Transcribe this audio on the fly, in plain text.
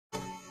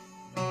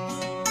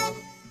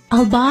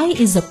Albay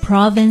is a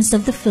province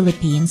of the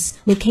Philippines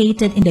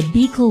located in the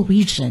Bicol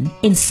region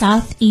in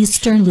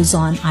southeastern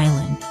Luzon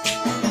Island.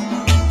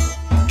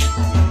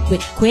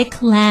 With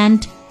quick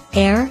land,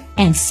 air,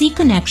 and sea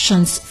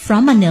connections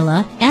from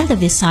Manila and the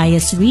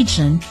Visayas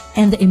region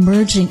and the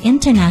emerging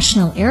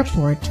international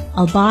airport,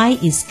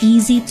 Albay is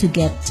easy to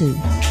get to.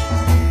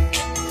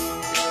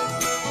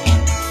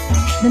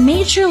 The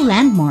major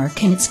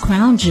landmark and its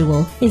crown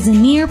jewel is a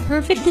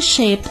near-perfectly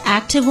shaped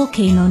active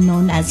volcano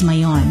known as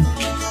Mayon.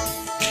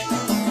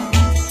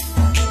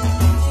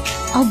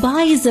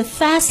 Albay is the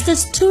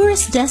fastest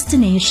tourist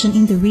destination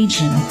in the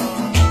region.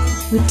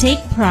 We take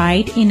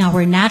pride in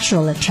our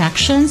natural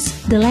attractions,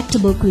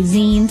 delectable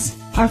cuisines,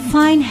 our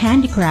fine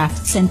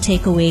handicrafts and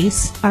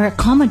takeaways, our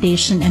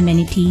accommodation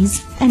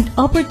amenities, and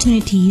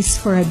opportunities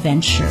for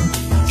adventure.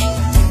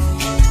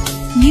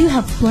 You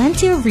have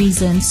plenty of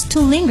reasons to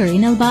linger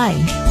in Albay.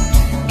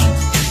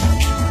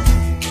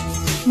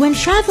 When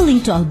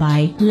traveling to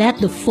Albay, let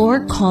the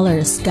four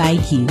colors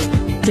guide you.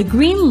 The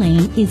green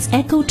lane is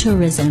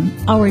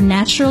ecotourism, our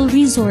natural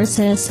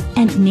resources,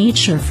 and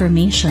nature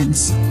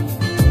formations.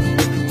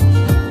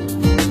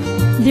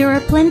 There are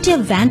plenty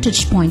of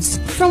vantage points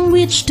from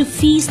which to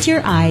feast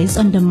your eyes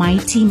on the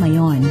mighty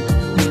Mayon.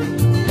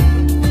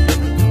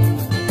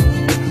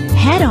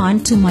 Head on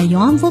to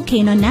Mayon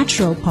Volcano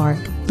Natural Park,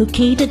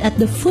 located at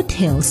the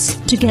foothills,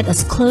 to get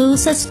as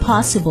close as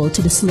possible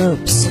to the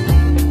slopes.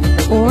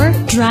 Or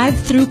drive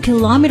through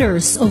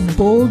kilometers of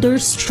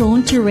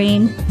boulder-strewn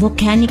terrain,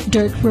 volcanic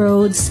dirt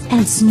roads,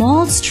 and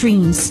small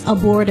streams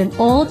aboard an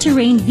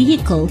all-terrain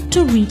vehicle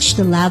to reach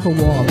the lava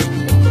wall.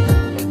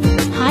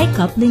 Hike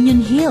up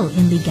Linyon Hill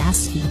in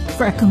Legazpi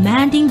for a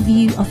commanding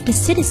view of the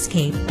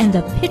cityscape and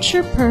the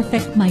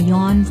picture-perfect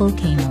Mayon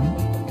volcano.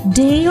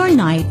 Day or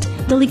night,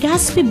 the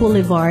Legazpi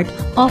Boulevard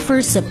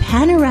offers a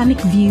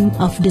panoramic view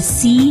of the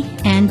sea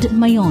and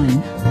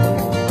Mayon.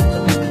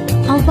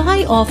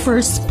 Albay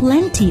offers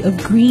plenty of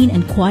green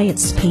and quiet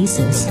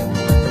spaces.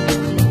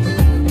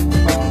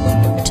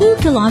 2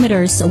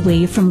 kilometers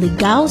away from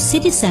Ligao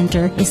City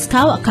Center is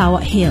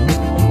Kawa Hill.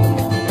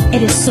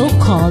 It is so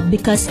called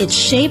because its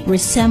shape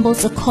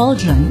resembles a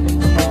cauldron.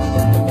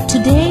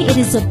 Today it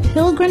is a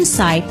pilgrim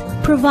site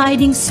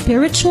providing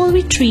spiritual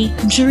retreat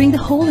during the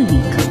Holy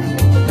Week.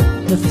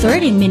 The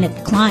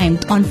 30-minute climb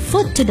on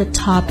foot to the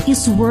top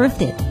is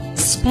worth it,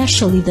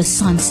 especially the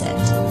sunset.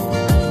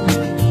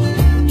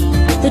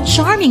 The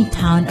charming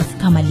town of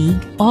Camalig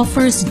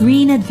offers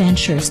green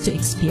adventures to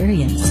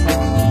experience.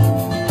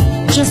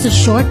 Just a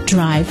short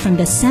drive from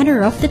the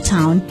center of the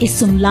town is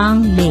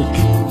Sumlang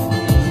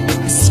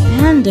Lake.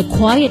 Spend a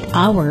quiet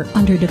hour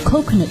under the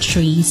coconut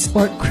trees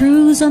or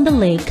cruise on the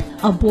lake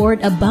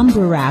aboard a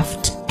bamboo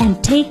raft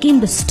and take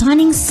in the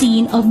stunning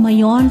scene of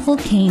Mayon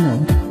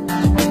Volcano.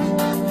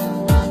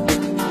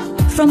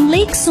 From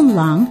Lake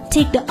Sumlang,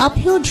 take the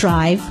uphill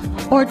drive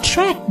or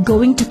trek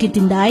going to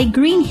Kitinday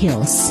Green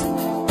Hills.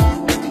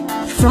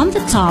 From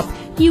the top,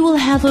 you will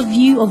have a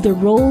view of the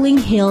rolling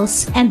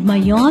hills and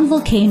Mayon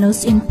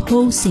Volcano's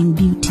imposing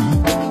beauty.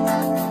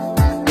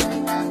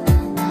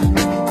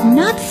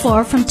 Not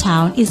far from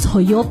town is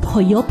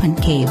Hoyopan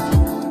Cave.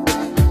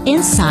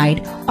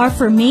 Inside are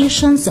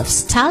formations of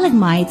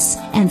stalagmites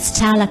and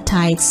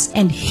stalactites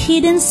and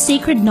hidden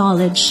sacred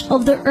knowledge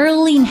of the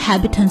early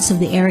inhabitants of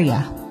the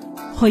area.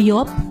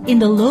 Hoyop in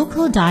the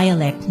local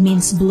dialect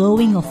means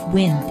blowing of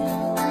wind.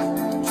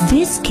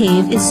 This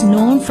cave is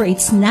known for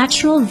its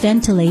natural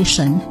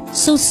ventilation,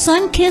 so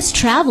sun-kissed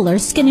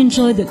travelers can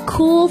enjoy the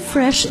cool,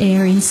 fresh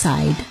air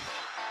inside.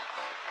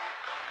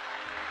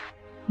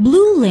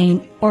 Blue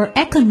Lane, or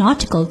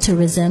econautical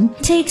tourism,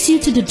 takes you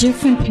to the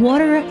different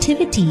water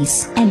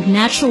activities and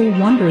natural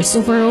wonders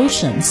of our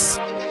oceans.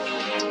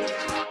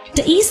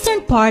 The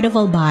eastern part of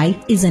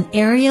Albay is an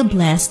area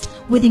blessed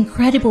with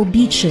incredible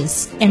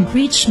beaches and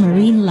rich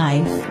marine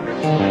life.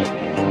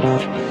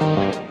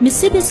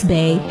 Misibis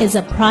Bay is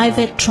a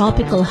private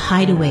tropical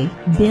hideaway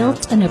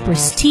built on a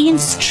pristine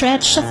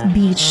stretch of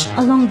beach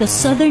along the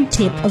southern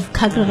tip of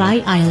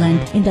Cagaray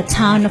Island in the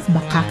town of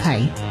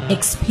Bacacay.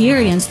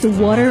 Experience the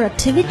water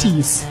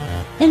activities.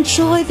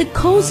 Enjoy the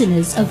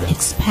coziness of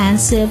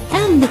expansive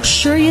and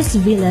luxurious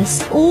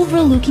villas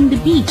overlooking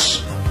the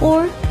beach.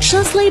 Or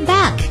just lay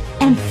back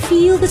and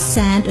feel the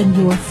sand on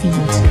your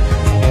feet.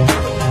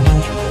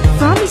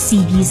 From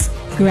Misibis,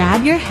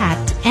 grab your hat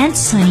and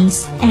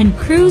sunnies and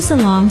cruise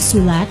along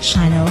Sulat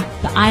Channel,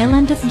 the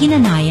island of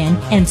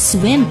Ginanayan, and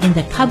swim in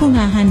the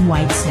Kabungahan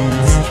White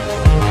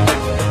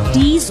Sands.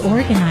 This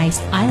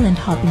organized island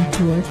hopping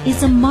tour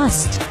is a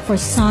must for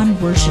sun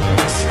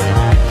worshippers.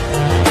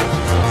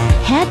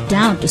 Head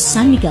down to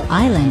San Miguel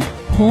Island,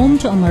 home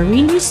to a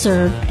marine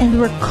reserve and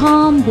where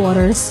calm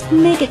waters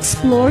make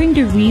exploring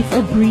the reef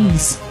a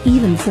breeze,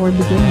 even for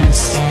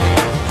beginners.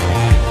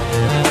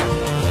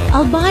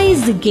 Albay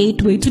is the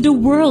gateway to the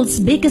world's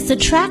biggest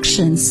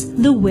attractions,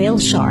 the whale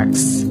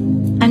sharks.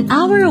 An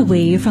hour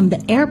away from the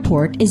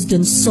airport is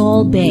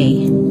Donsol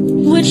Bay,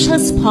 which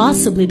has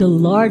possibly the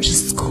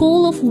largest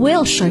school of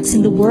whale sharks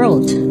in the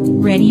world.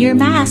 Ready your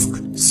mask,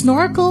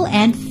 snorkel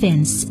and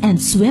fins, and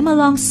swim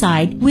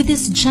alongside with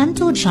these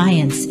gentle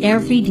giants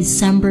every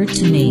December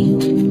to May.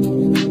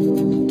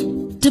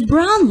 The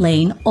Brown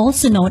Lane,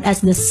 also known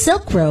as the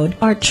Silk Road,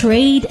 are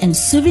trade and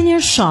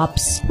souvenir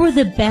shops where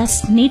the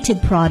best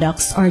native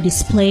products are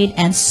displayed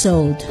and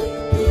sold.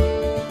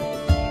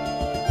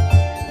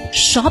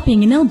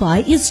 Shopping in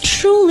Albay is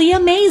truly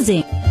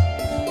amazing.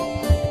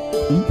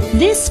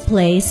 This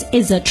place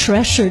is a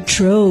treasure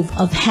trove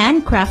of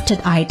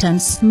handcrafted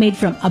items made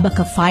from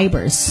abaca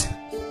fibers,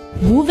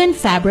 woven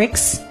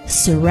fabrics,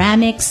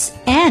 ceramics,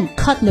 and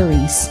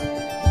cutleries.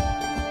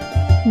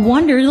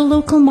 Wonder the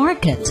local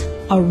market,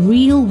 a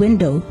real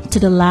window to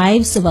the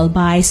lives of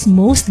Albay's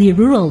mostly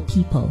rural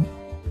people.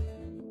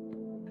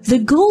 The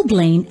Gold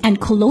Lane and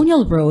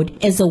Colonial Road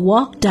is a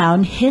walk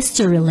down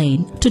history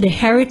lane to the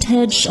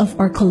heritage of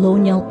our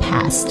colonial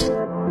past.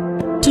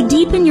 To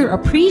deepen your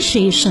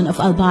appreciation of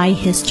Albay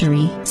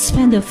history,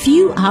 spend a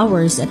few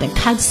hours at the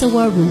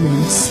Cagsawa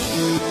ruins.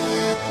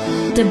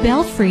 The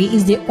belfry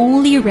is the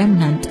only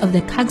remnant of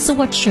the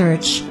Cagsawa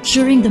Church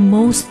during the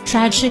most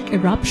tragic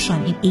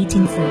eruption in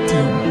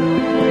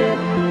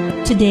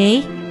 1814.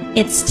 Today,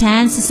 it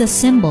stands as a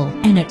symbol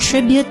and a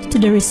tribute to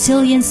the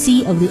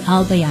resiliency of the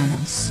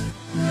Albayanos.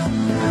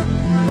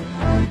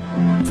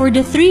 For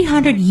the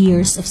 300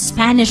 years of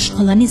Spanish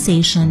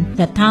colonization,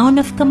 the town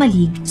of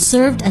Camalig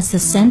served as the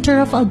center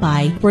of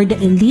Albay, where the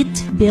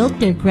elite built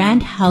their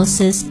grand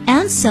houses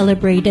and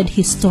celebrated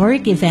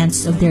historic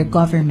events of their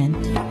government.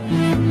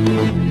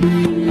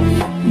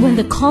 When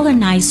the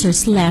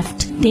colonizers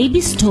left, they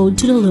bestowed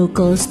to the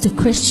locals the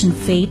Christian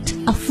faith,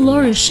 a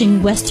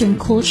flourishing Western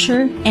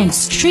culture, and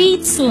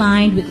streets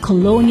lined with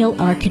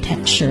colonial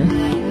architecture.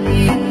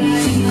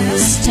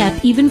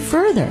 Step even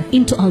further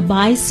into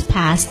Albay's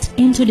past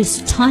into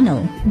this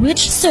tunnel,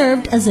 which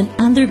served as an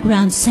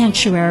underground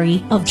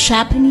sanctuary of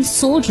Japanese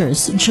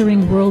soldiers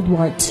during World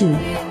War II.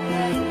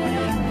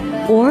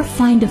 Or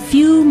find a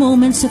few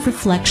moments of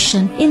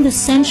reflection in the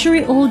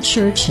century-old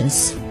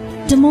churches,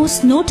 the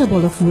most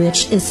notable of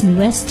which is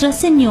Nuestra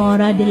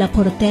Señora de la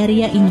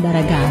Porteria in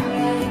Baraga.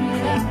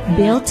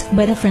 Built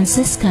by the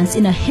Franciscans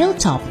in a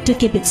hilltop to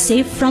keep it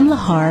safe from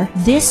lahar,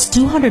 this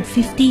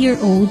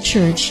 250-year-old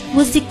church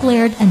was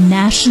declared a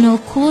National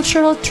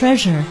Cultural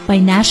Treasure by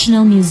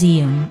National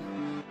Museum.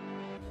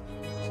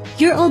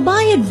 Your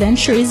Albay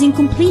adventure is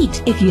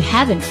incomplete if you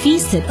haven't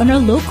feasted on our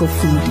local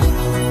food.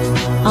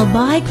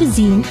 Albay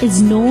cuisine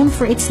is known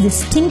for its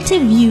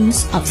distinctive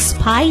use of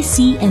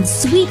spicy and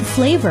sweet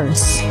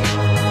flavors.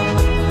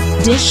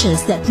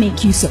 Dishes that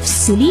make use of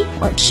sili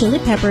or chili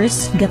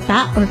peppers,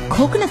 gata or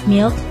coconut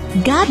milk,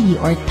 gabi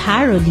or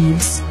taro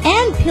leaves,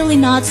 and pili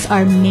nuts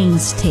are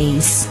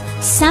mainstays.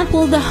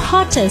 Sample the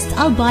hottest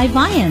Albay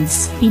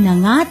viands,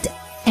 Pinangat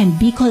and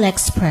Bicol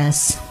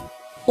Express.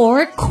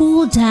 Or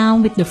cool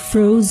down with the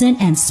frozen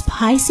and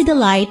spicy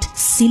delight,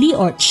 sili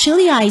or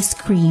chili ice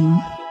cream.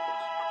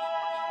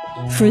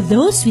 For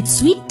those with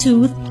sweet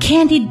tooth,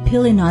 candied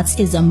pili nuts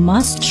is a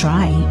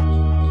must-try.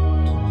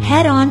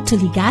 Head on to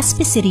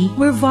Legazpi City,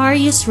 where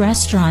various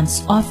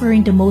restaurants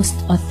offering the most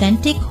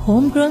authentic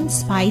homegrown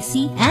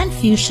spicy and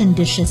fusion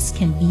dishes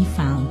can be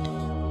found.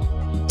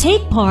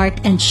 Take part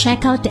and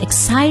check out the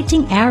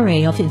exciting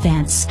array of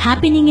events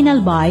happening in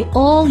Albay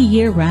all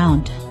year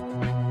round.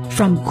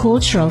 From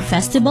cultural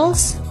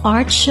festivals,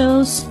 art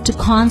shows, to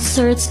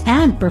concerts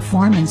and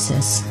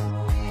performances.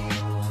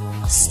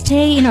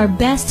 Stay in our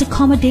best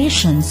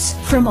accommodations,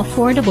 from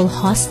affordable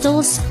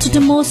hostels to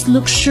the most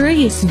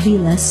luxurious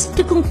villas,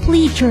 to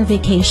complete your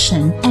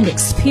vacation and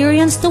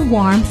experience the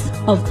warmth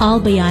of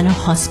Albayano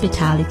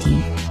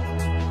hospitality.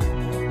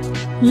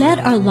 Let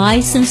our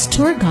licensed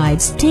tour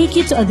guides take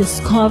you to a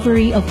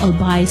discovery of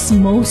Albay's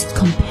most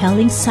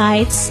compelling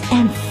sights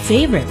and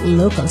favorite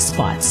local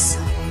spots.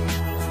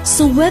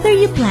 So whether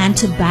you plan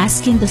to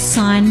bask in the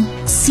sun,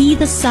 see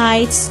the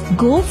sights,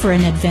 go for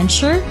an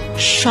adventure,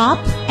 shop,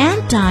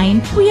 and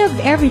dine, we have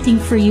everything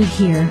for you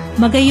here.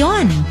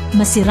 Magayon,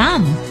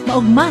 masiram,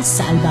 maugmas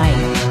sa Albay.